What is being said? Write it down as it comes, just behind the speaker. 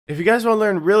If you guys want to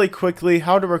learn really quickly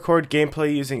how to record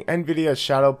gameplay using NVIDIA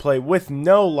ShadowPlay with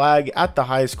no lag at the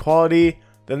highest quality,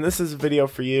 then this is a video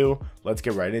for you. Let's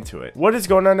get right into it. What is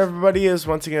going on, everybody? Is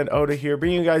once again Odeh here,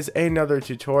 bringing you guys another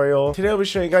tutorial. Today I'll be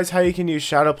showing you guys how you can use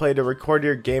ShadowPlay to record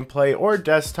your gameplay or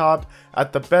desktop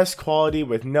at the best quality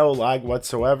with no lag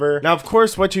whatsoever. Now, of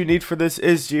course, what you need for this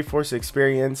is Geforce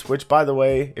Experience, which, by the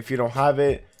way, if you don't have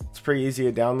it, it's pretty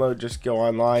easy to download. Just go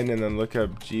online and then look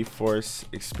up Geforce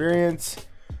Experience,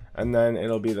 and then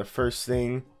it'll be the first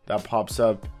thing that pops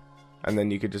up. And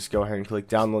then you could just go ahead and click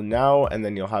download now, and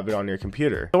then you'll have it on your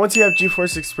computer. So once you have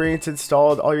Geforce Experience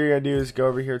installed, all you're gonna do is go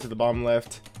over here to the bottom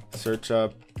left, search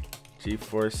up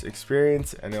Geforce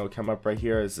Experience, and it'll come up right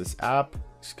here as this app.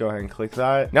 Just go ahead and click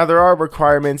that. Now, there are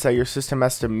requirements that your system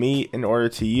has to meet in order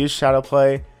to use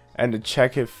ShadowPlay, and to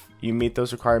check if you meet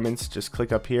those requirements, just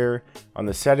click up here on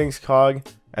the settings cog,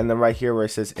 and then right here where it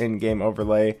says in-game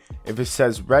overlay, if it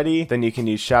says ready, then you can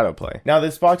use ShadowPlay. Now,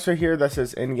 this box right here that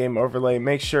says in-game overlay,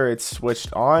 make sure it's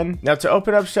switched on. Now, to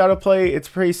open up ShadowPlay, it's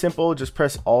pretty simple. Just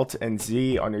press Alt and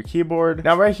Z on your keyboard.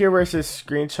 Now, right here where it says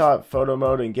screenshot, photo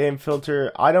mode, and game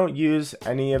filter, I don't use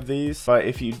any of these, but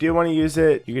if you do want to use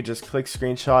it, you can just click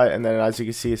screenshot, and then as you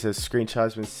can see, it says screenshot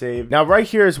has been saved. Now, right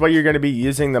here is what you're going to be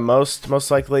using the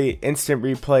most likely, instant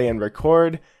replay and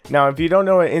record. Now, if you don't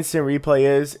know what instant replay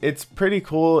is, it's pretty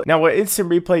cool. Now, what instant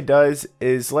replay does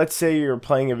is, let's say you're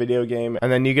playing a video game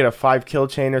and then you get a 5 kill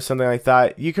chain or something like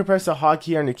that. You can press the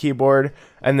hotkey on your keyboard,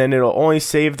 and then it'll only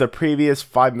save the previous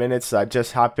 5 minutes that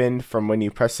just happened from when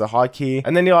you press the hotkey,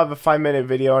 and then you'll have a 5-minute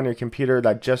video on your computer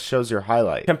that just shows your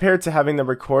highlight, compared to having the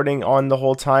recording on the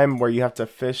whole time where you have to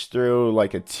fish through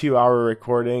like a 2-hour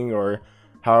recording or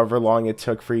however long it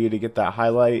took for you to get that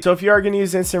highlight. So if you are going to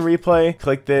use instant replay,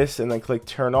 click this and then click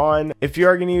turn on. If you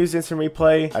are going to use instant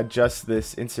replay, adjust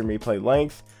this instant replay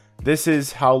length. This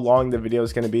is how long the video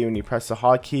is going to be when you press the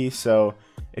hotkey. So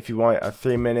if you want a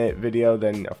 3-minute video,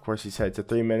 then of course you set it to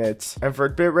 3 minutes. And for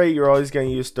bitrate, you're always going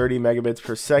to use 30 megabits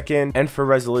per second. And for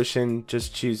resolution,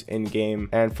 just choose in-game.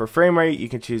 And for frame rate, you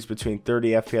can choose between 30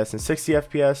 FPS and 60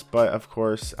 FPS, but of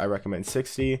course I recommend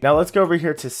 60. Now let's go over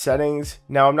here to settings.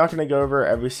 Now, I'm not going to go over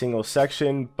every single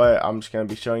section, but I'm just going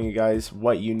to be showing you guys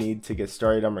what you need to get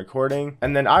started on recording.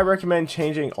 And then I recommend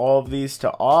changing all of these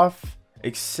to off,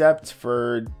 except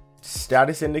for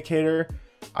status indicator.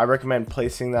 I recommend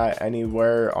placing that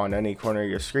anywhere on any corner of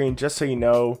your screen, just so you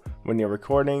know when you're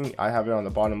recording. I have it on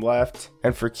the bottom left.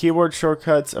 And for keyboard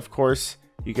shortcuts, of course,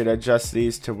 you could adjust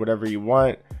these to whatever you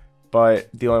want, but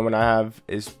the only one I have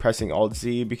is pressing Alt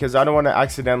Z because I don't want to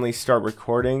accidentally start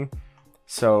recording.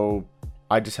 So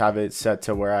I just have it set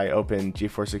to where I open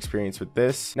Geforce Experience with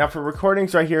this. Now, for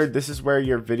recordings right here, this is where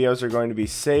your videos are going to be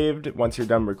saved once you're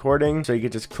done recording. So you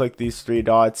can just click these 3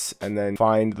 dots and then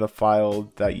find the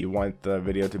file that you want the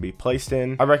video to be placed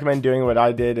in. I recommend doing what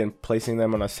I did and placing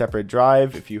them on a separate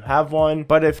drive if you have one,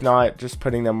 but if not, just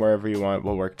putting them wherever you want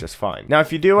will work just fine. Now,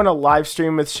 if you do want to live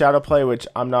stream with ShadowPlay, which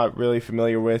I'm not really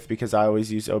familiar with because I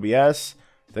always use OBS,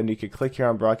 then you could click here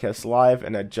on broadcast live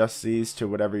and adjust these to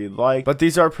whatever you'd like. But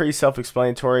these are pretty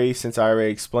self-explanatory since I already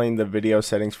explained the video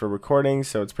settings for recording,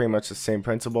 so it's pretty much the same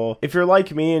principle. If you're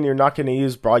like me and you're not going to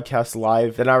use broadcast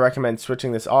live, then I recommend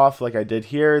switching this off like I did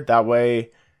here. That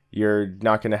way you're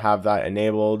not going to have that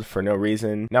enabled for no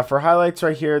reason. Now, for highlights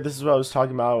right here, this is what I was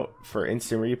talking about for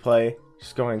instant replay.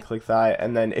 Just go ahead and click that.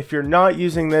 And then if you're not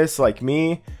using this like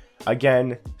me,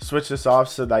 again, switch this off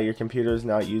so that your computer is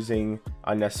not using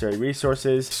unnecessary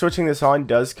resources. Switching this on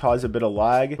does cause a bit of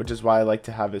lag, which is why I like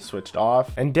to have it switched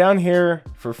off. And down here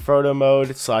for photo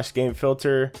mode / game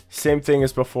filter, same thing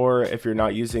as before. If you're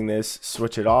not using this,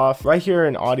 switch it off. Right here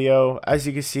in audio, as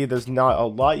you can see, there's not a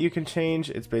lot you can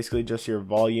change. It's basically just your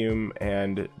volume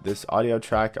and this audio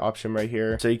track option right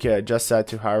here. So you can adjust that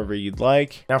to however you'd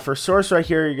like. Now for source right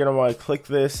here, you're going to want to click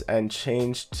this and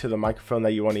change to the microphone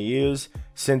that you want to use.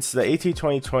 Since the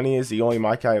AT2020 is the only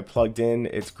mic I have plugged in,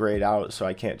 it's grayed out, so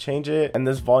I can't change it. And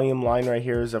this volume line right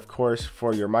here is, of course,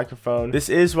 for your microphone. This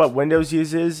is what Windows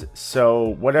uses, so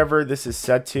whatever this is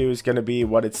set to is going to be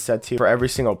what it's set to for every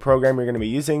single program you're going to be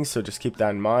using, so just keep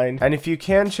that in mind. And if you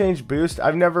can change boost,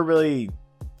 I've never really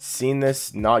seen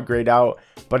this not grayed out,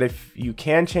 but if you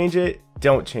can change it,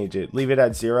 don't change it. Leave it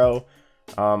at 0.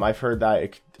 I've heard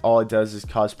that all it does is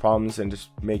cause problems and just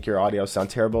make your audio sound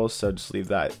terrible, so just leave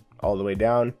that all the way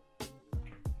down.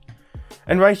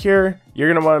 And right here, you're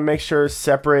going to want to make sure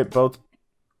separate both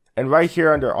And right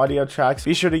here under audio tracks,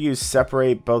 be sure to use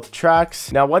separate both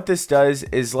tracks. Now what this does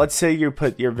is, let's say you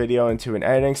put your video into an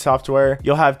editing software.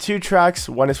 You'll have two tracks.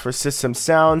 One is for system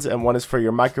sounds and one is for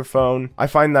your microphone. I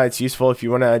find that it's useful if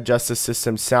you want to adjust the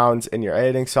system sounds in your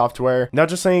editing software. Now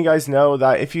just letting you guys know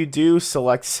that if you do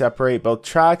select separate both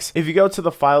tracks, if you go to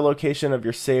the file location of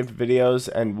your saved videos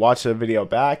and watch the video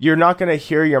back, you're not going to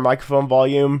hear your microphone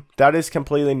volume. That is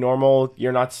completely normal.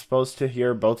 You're not supposed to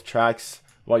hear both tracks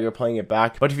while you're playing it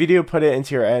back, but if you do put it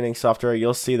into your editing software,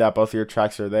 you'll see that both of your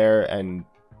tracks are there and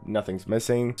nothing's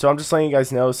missing. So I'm just letting you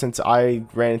guys know, since I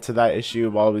ran into that issue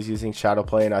while I was using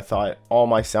ShadowPlay and I thought all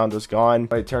my sound was gone,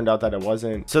 but it turned out that it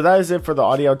wasn't. So that is it for the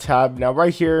audio tab. Now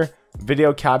right here,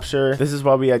 video capture, this is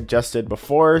what we adjusted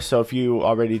before, so if you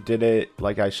already did it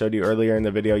like I showed you earlier in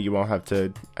the video, you won't have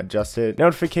to adjust it.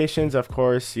 Notifications, of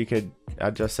course, you could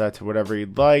adjust that to whatever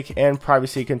you'd like. And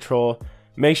privacy control,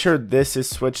 make sure this is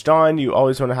switched on. You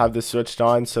always want to have this switched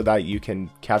on so that you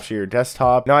can capture your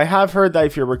desktop. Now I have heard that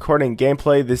if you're recording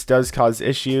gameplay, this does cause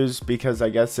issues because I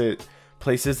guess it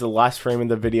places the last frame of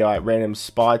the video at random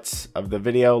spots of the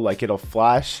video, like it'll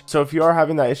flash. So if you are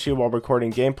having that issue while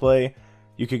recording gameplay,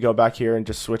 you could go back here and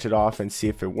just switch it off and see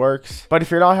if it works. But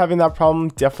if you're not having that problem,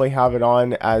 definitely have it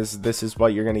on, as this is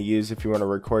what you're going to use if you want to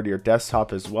record your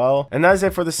desktop as well. And that is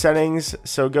it for the settings.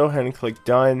 So go ahead and click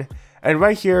done. And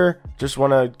right here, just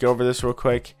want to go over this real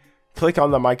quick. Click on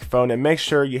the microphone and make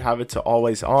sure you have it to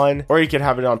always on, or you can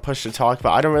have it on push to talk,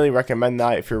 but I don't really recommend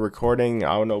that if you're recording.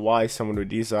 I don't know why someone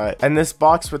would use that. And this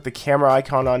box with the camera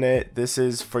icon on it, this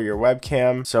is for your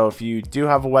webcam. So if you do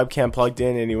have a webcam plugged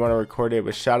in and you want to record it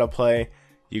with ShadowPlay,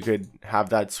 you could have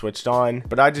that switched on,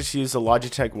 but I just use the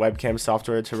Logitech webcam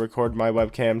software to record my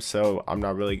webcam, so I'm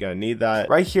not really gonna need that.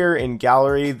 Right here in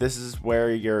gallery, this is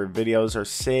where your videos are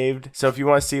saved. So if you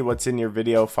want to see what's in your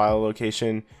video file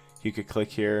location, you could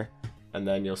click here and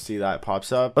then you'll see that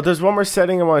pops up. But there's one more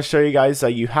setting I want to show you guys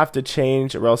that you have to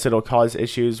change, or else it'll cause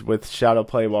issues with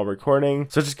ShadowPlay while recording.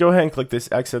 So just go ahead and click this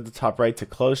X at the top right to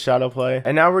close ShadowPlay.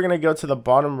 And now we're gonna go to the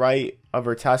bottom right of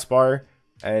our taskbar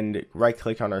and right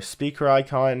click on our speaker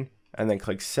icon and then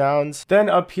click sounds. Then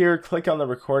up here, click on the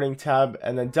recording tab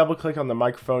and then double click on the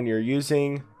microphone you're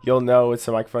using. You'll know it's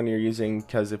the microphone you're using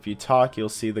because if you talk, you'll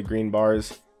see the green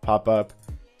bars pop up.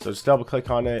 So just double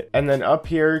click on it. And then up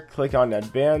here, click on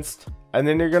advanced. And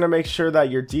then you're going to make sure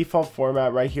that your default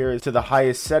format right here is to the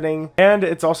highest setting. And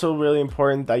it's also really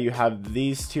important that you have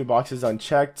these two boxes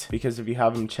unchecked, because if you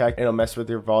have them checked, it'll mess with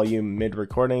your volume mid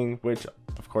recording, which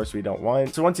of course we don't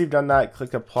want. So once you've done that,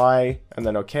 click apply and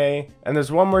then okay. And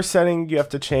there's one more setting you have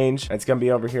to change, and it's going to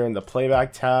be over here in the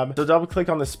playback tab. So double click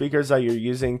on the speakers that you're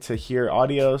using to hear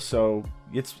audio. So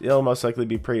it'll most likely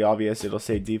be pretty obvious. It'll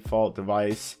say default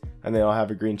device and then it'll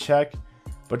have a green check.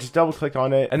 But just double click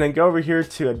on it and then go over here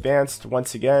to advanced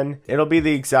once again. It'll be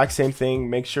the exact same thing.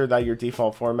 Make sure that your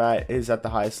default format is at the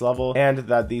highest level and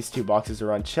that these two boxes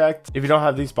are unchecked. If you don't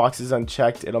have these boxes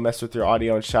unchecked, it'll mess with your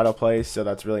audio and ShadowPlay, so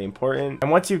that's really important. And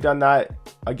once you've done that,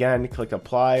 again, click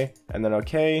apply and then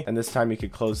okay. And this time you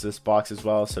could close this box as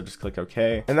well, so just click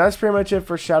okay. And that's pretty much it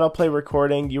for ShadowPlay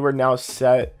recording. You are now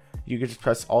set. You could just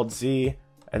press Alt-Z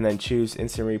and then choose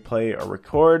instant replay or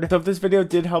record. So if this video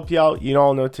did help you out, you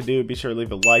all know what to do. Be sure to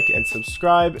leave a like and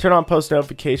subscribe. Turn on post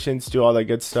notifications, do all that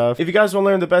good stuff. If you guys want to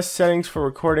learn the best settings for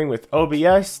recording with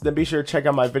OBS, then be sure to check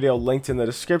out my video linked in the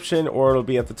description, or it'll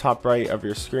be at the top right of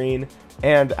your screen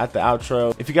and at the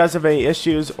outro. If you guys have any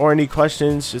issues or any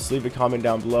questions, just leave a comment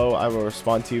down below. I will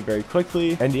respond to you very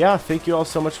quickly. And yeah, thank you all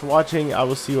so much for watching. I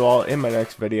will see you all in my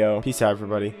next video. Peace out,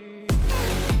 everybody.